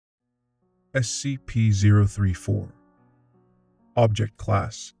SCP-034. Object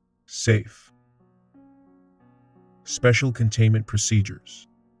Class: Safe. Special Containment Procedures.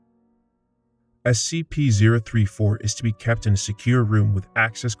 SCP-034 is to be kept in a secure room with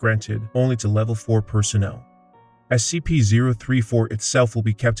access granted only to Level 4 personnel. SCP-034 itself will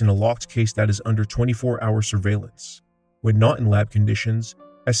be kept in a locked case that is under 24-hour surveillance. When not in lab conditions,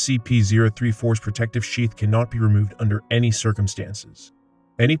 SCP-034's protective sheath cannot be removed under any circumstances.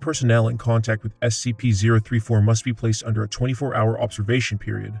 Any personnel in contact with SCP-034 must be placed under a 24-hour observation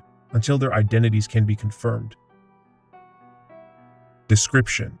period until their identities can be confirmed.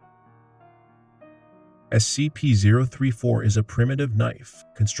 Description: SCP-034 is a primitive knife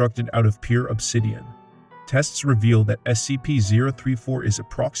constructed out of pure obsidian. Tests reveal that SCP-034 is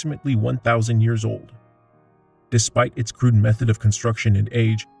approximately 1,000 years old. Despite its crude method of construction and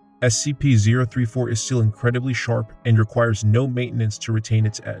age, SCP-034 is still incredibly sharp and requires no maintenance to retain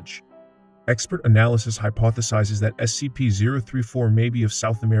its edge. Expert analysis hypothesizes that SCP-034 may be of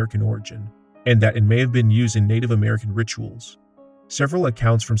South American origin, and that it may have been used in Native American rituals. Several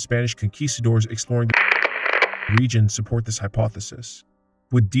accounts from Spanish conquistadors exploring the region support this hypothesis,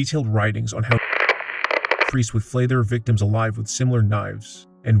 with detailed writings on how priests would flay their victims alive with similar knives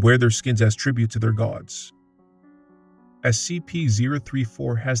and wear their skins as tribute to their gods.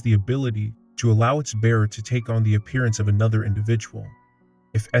 SCP-034 has the ability to allow its bearer to take on the appearance of another individual.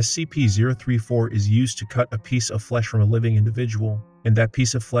 If SCP-034 is used to cut a piece of flesh from a living individual, and that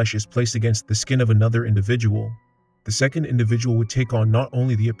piece of flesh is placed against the skin of another individual, the second individual would take on not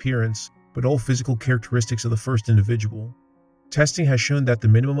only the appearance, but all physical characteristics of the first individual. Testing has shown that the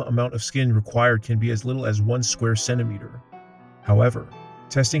minimum amount of skin required can be as little as 1 square centimeter. However,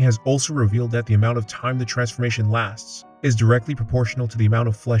 testing has also revealed that the amount of time the transformation lasts is directly proportional to the amount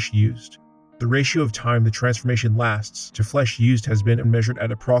of flesh used. The ratio of time the transformation lasts to flesh used has been measured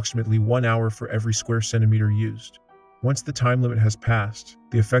at approximately 1 hour for every square centimeter used. Once the time limit has passed,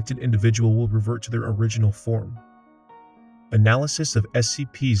 the affected individual will revert to their original form. Analysis of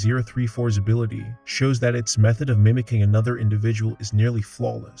SCP-034's ability shows that its method of mimicking another individual is nearly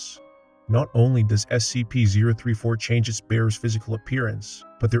flawless. Not only does SCP-034 change its bearer's physical appearance,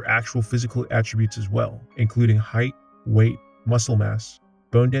 but their actual physical attributes as well, including height, weight, muscle mass,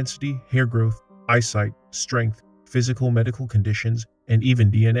 bone density, hair growth, eyesight, strength, physical medical conditions, and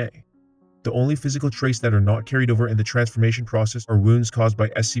even DNA. The only physical traits that are not carried over in the transformation process are wounds caused by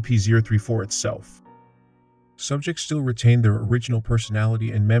SCP-034 itself. Subjects still retain their original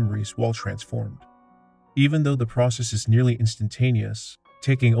personality and memories while transformed. Even though the process is nearly instantaneous,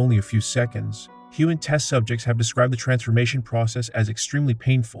 taking only a few seconds, human test subjects have described the transformation process as extremely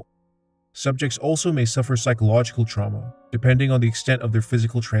painful. Subjects also may suffer psychological trauma, depending on the extent of their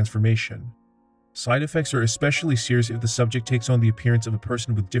physical transformation. Side effects are especially serious if the subject takes on the appearance of a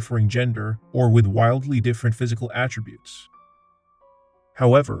person with differing gender or with wildly different physical attributes.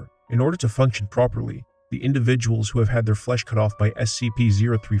 However, in order to function properly, the individuals who have had their flesh cut off by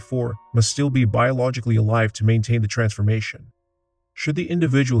SCP-034 must still be biologically alive to maintain the transformation. Should the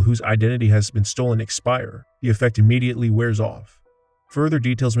individual whose identity has been stolen expire, the effect immediately wears off. Further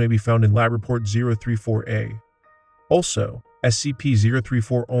details may be found in Lab Report 034-A. Also,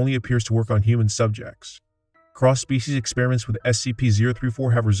 SCP-034 only appears to work on human subjects. Cross-species experiments with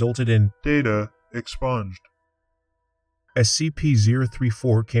SCP-034 have resulted in data expunged.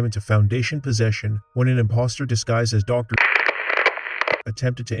 SCP-034 came into Foundation possession when an imposter disguised as Dr.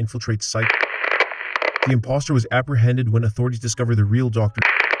 attempted to infiltrate Psych. The imposter was apprehended when authorities discovered the real Dr.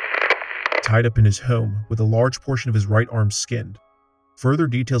 tied up in his home with a large portion of his right arm skinned. Further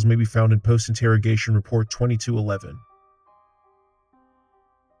details may be found in Post-Interrogation Report 2211.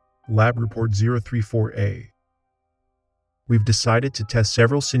 Lab Report 034-A. We've decided to test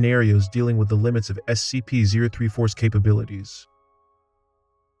several scenarios dealing with the limits of SCP-034's capabilities.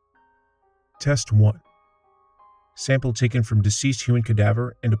 Test 1. Sample taken from deceased human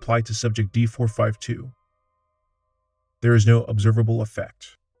cadaver and applied to subject D452. There is no observable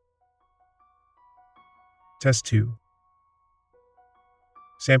effect. Test 2.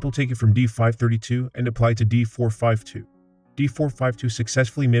 Sample taken from D532 and applied to D452. D452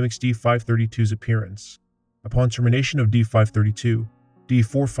 successfully mimics D532's appearance. Upon termination of D532,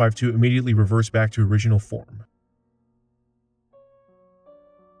 D452 immediately reverts back to original form.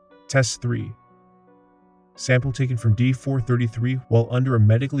 Test 3. Sample taken from D433 while under a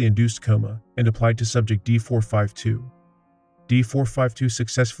medically induced coma and applied to subject D452. D452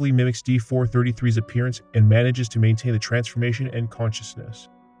 successfully mimics D433's appearance and manages to maintain the transformation and consciousness.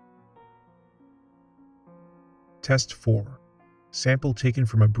 Test 4. Sample taken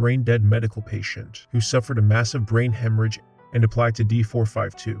from a brain-dead medical patient who suffered a massive brain hemorrhage and applied to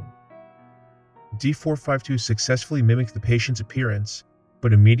D452. D452 successfully mimicked the patient's appearance,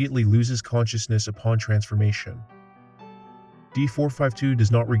 but immediately loses consciousness upon transformation. D452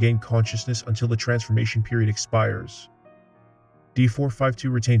 does not regain consciousness until the transformation period expires.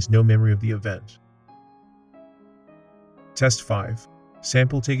 D452 retains no memory of the event. Test 5.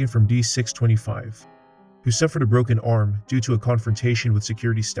 Sample taken from D625, who suffered a broken arm due to a confrontation with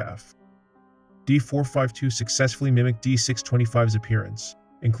security staff. D452 successfully mimicked D625's appearance,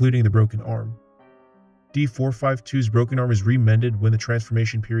 including the broken arm. D452's broken arm is remended when the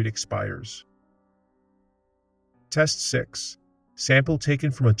transformation period expires. Test 6. Sample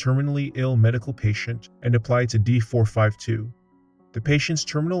taken from a terminally ill medical patient and applied to D452. The patient's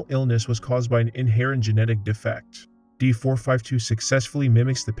terminal illness was caused by an inherent genetic defect. D452 successfully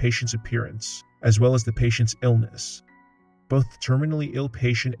mimics the patient's appearance, as well as the patient's illness. Both the terminally ill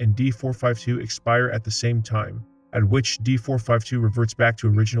patient and D452 expire at the same time, at which D452 reverts back to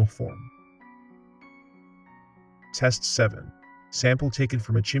original form. Test 7. Sample taken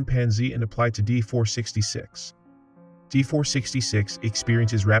from a chimpanzee and applied to D466. D466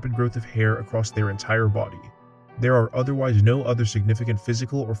 experiences rapid growth of hair across their entire body. There are otherwise no other significant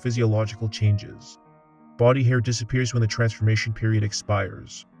physical or physiological changes. Body hair disappears when the transformation period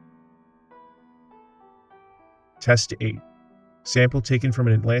expires. Test 8. Sample taken from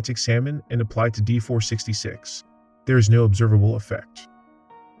an Atlantic salmon and applied to D466. There is no observable effect.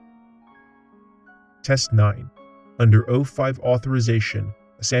 Test 9. Under O5 authorization,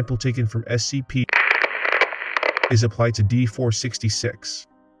 a sample taken from SCP is applied to D466.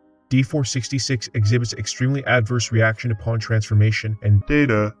 D466 exhibits extremely adverse reaction upon transformation and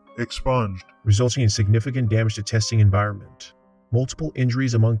Data expunged. resulting in significant damage to testing environment, multiple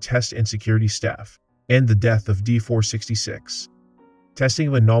injuries among test and security staff, and the death of D466. Testing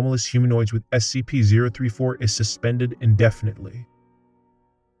of anomalous humanoids with SCP-034 is suspended indefinitely.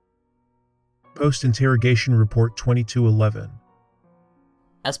 Post-interrogation report 2211.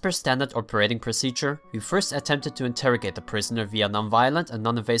 As per standard operating procedure, we first attempted to interrogate the prisoner via non-violent and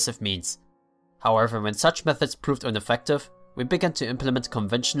non-invasive means. However, when such methods proved ineffective, we began to implement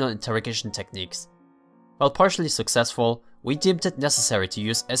conventional interrogation techniques. While partially successful, we deemed it necessary to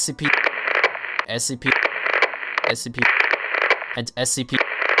use SCP, and SCP.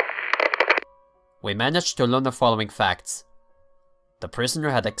 We managed to learn the following facts. The prisoner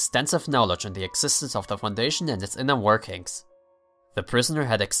had extensive knowledge on the existence of the Foundation and its inner workings. The prisoner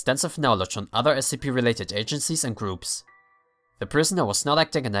had extensive knowledge on other SCP-related agencies and groups. The prisoner was not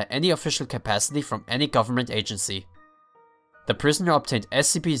acting under any official capacity from any government agency. The prisoner obtained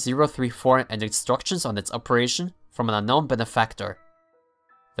SCP-034 and instructions on its operation from an unknown benefactor.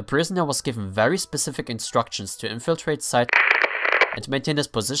 The prisoner was given very specific instructions to infiltrate site and maintain his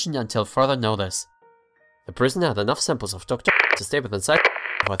position until further notice. The prisoner had enough samples of Dr. to stay within sight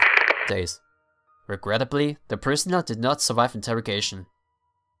for days. Regrettably, the prisoner did not survive interrogation.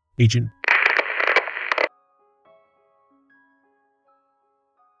 Agent